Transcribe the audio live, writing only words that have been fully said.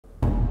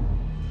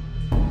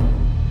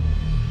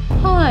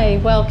Hi,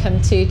 welcome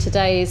to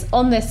today's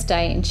On This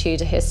Day in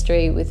Tudor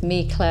History with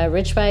me, Claire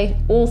Ridgway,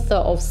 author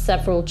of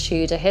several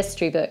Tudor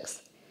history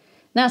books.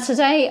 Now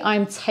today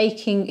I'm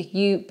taking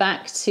you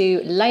back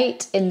to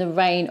late in the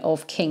reign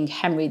of King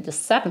Henry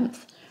VII.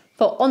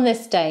 For on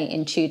this day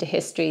in Tudor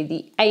history,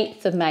 the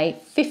 8th of May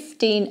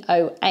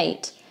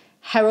 1508,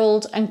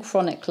 herald and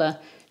chronicler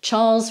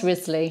Charles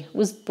Wriothesley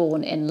was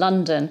born in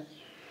London.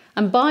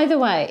 And by the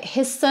way,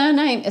 his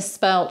surname is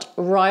spelt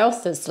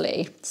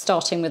Wriothesley,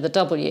 starting with a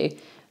W,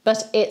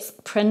 but it's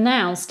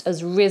pronounced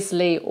as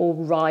Wriothesley or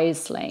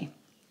Wriothesley.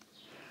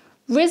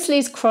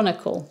 Wriothesley's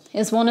chronicle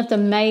is one of the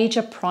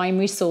major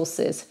primary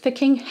sources for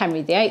King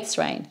Henry VIII's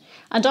reign,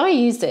 and I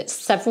use it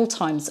several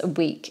times a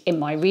week in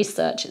my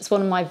research. It's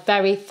one of my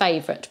very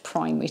favourite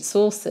primary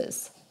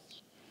sources.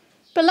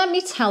 But let me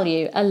tell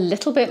you a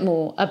little bit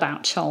more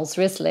about Charles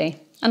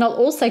Wriothesley, and I'll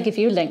also give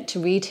you a link to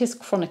read his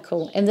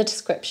chronicle in the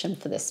description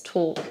for this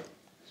talk.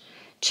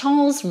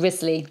 Charles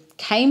Wriothesley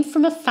came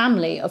from a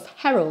family of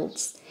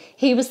heralds.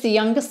 He was the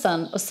younger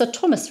son of Sir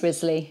Thomas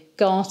Wriothesley,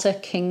 Garter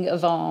King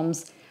of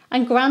Arms,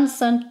 and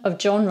grandson of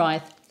John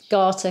Wright,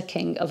 Garter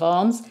King of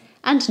Arms,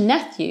 and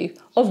nephew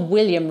of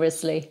William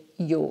Wriothesley,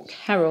 York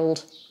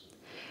Herald.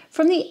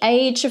 From the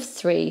age of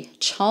 3,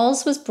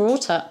 Charles was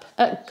brought up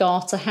at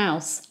Garter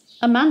House,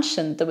 a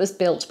mansion that was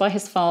built by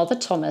his father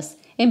Thomas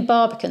in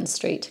Barbican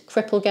Street,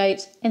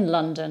 Cripplegate in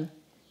London.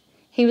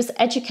 He was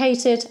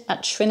educated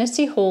at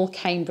Trinity Hall,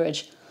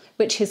 Cambridge,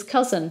 which his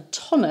cousin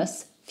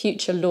Thomas,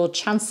 future Lord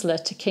Chancellor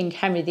to King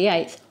Henry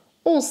VIII,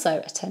 also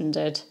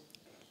attended.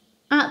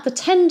 At the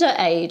tender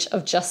age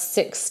of just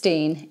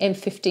 16 in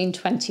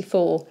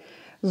 1524,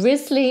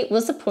 Wriothesley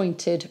was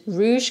appointed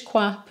Rouge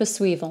Croix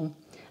Pursuivant,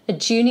 a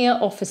junior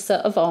officer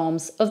of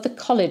arms of the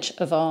College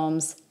of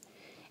Arms.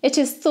 It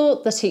is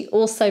thought that he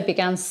also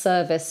began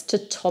service to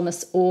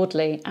Thomas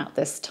Audley at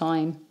this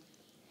time.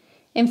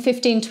 In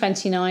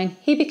 1529,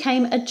 he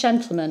became a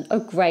gentleman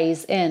of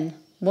Gray's Inn,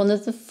 one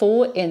of the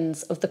 4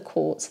 inns of the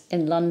court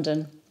in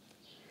London.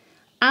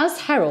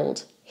 As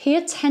herald, he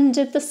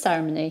attended the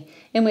ceremony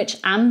in which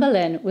Anne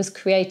Boleyn was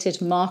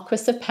created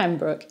Marquess of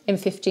Pembroke in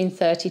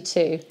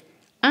 1532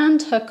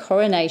 and her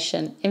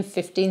coronation in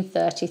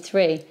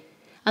 1533,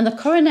 and the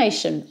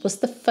coronation was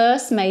the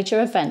first major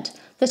event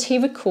that he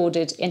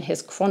recorded in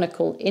his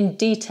chronicle in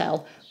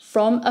detail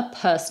from a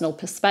personal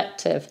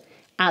perspective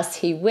as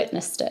he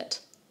witnessed it.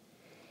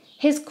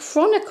 His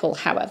chronicle,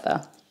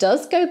 however,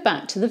 does go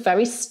back to the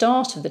very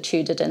start of the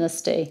Tudor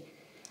dynasty,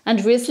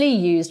 and Wriothesley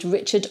used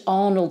Richard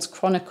Arnold's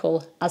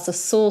chronicle as a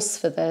source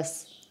for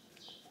this.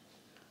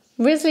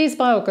 Wriothesley's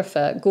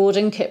biographer,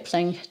 Gordon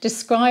Kipling,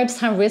 describes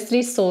how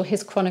Wriothesley saw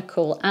his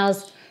chronicle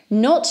as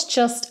not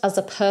just as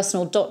a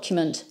personal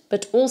document,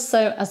 but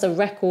also as a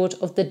record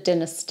of the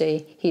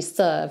dynasty he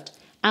served,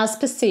 as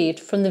perceived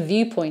from the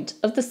viewpoint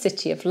of the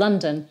City of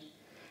London,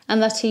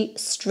 and that he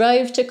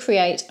strove to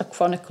create a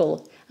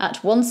chronicle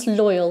at once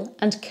loyal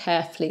and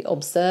carefully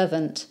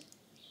observant.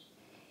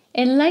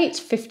 In late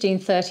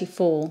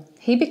 1534,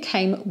 he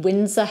became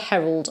Windsor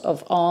Herald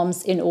of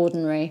Arms in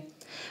Ordinary,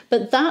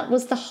 but that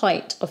was the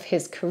height of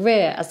his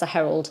career as a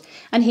herald,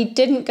 and he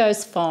didn't go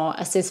as far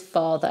as his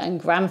father and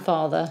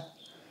grandfather.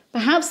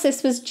 Perhaps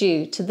this was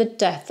due to the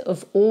death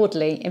of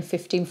Audley in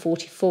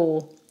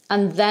 1544,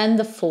 and then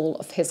the fall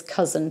of his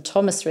cousin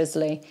Thomas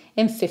Wriothesley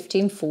in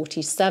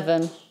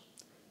 1547.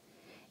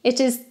 It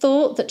is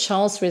thought that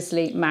Charles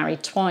Wriothesley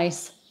married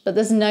twice, but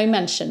there's no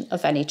mention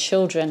of any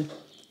children.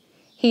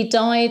 He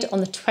died on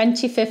the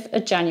 25th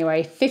of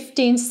January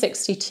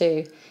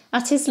 1562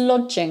 at his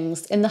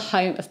lodgings in the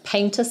home of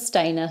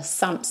painter-stainer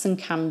Sampson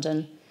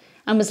Camden,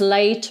 and was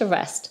laid to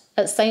rest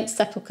at St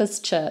Sepulchre's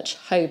Church,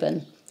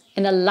 Holborn,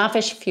 in a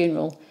lavish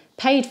funeral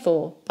paid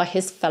for by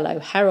his fellow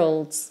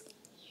heralds.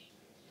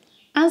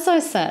 As I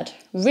said,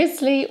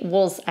 Wriothesley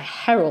was a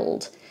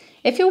herald.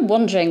 If you're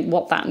wondering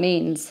what that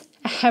means,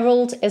 a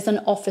herald is an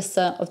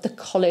officer of the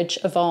College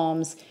of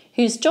Arms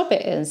whose job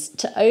it is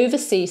to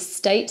oversee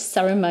state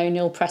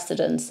ceremonial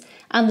precedence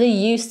and the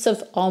use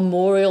of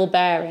armorial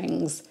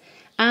bearings,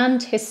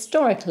 and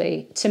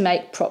historically to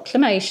make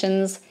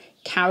proclamations,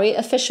 carry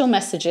official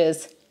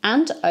messages,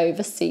 and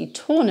oversee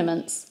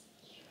tournaments.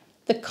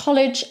 The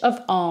College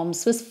of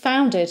Arms was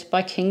founded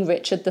by King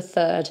Richard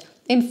III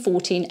in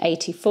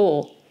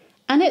 1484,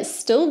 and it's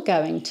still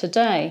going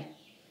today.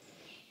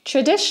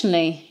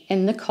 Traditionally,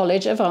 in the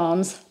College of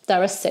Arms,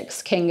 there are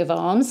 6 King of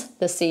Arms,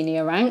 the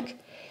senior rank,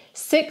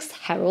 6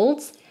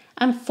 heralds,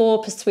 and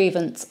 4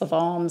 pursuivants of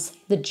arms,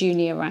 the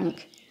junior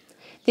rank.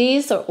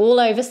 These are all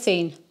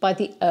overseen by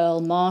the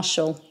Earl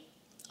Marshal.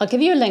 I'll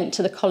give you a link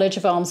to the College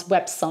of Arms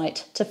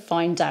website to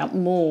find out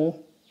more.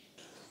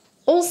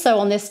 Also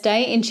on this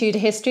day in Tudor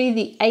history,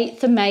 the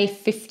 8th of May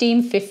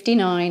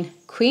 1559,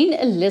 Queen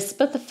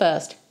Elizabeth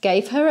I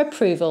gave her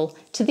approval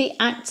to the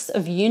Acts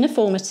of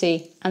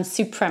Uniformity and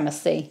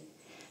Supremacy.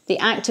 The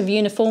Act of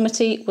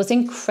Uniformity was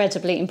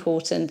incredibly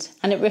important,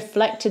 and it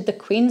reflected the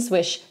Queen's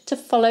wish to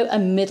follow a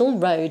middle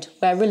road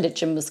where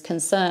religion was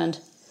concerned.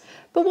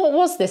 But what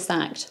was this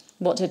act?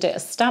 What did it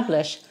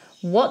establish?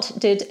 What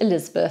did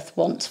Elizabeth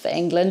want for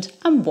England,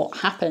 and what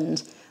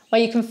happened?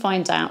 where you can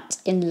find out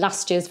in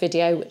last year's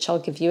video, which I'll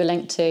give you a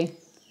link to.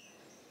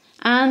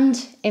 And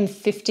in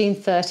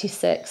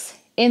 1536,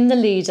 in the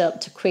lead up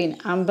to Queen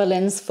Anne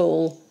Boleyn's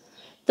fall,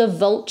 the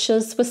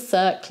vultures were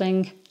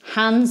circling,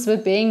 hands were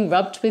being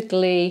rubbed with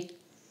glee.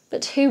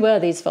 But who were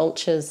these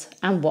vultures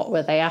and what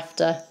were they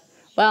after?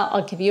 Well,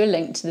 I'll give you a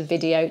link to the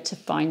video to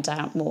find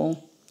out more.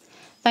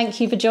 Thank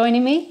you for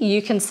joining me.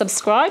 You can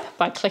subscribe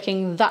by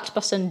clicking that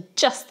button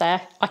just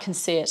there. I can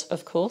see it,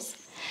 of course.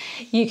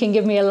 You can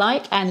give me a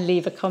like and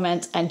leave a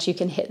comment, and you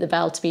can hit the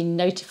bell to be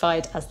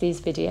notified as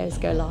these videos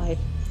go live.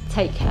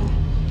 Take care.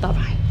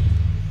 Bye-bye.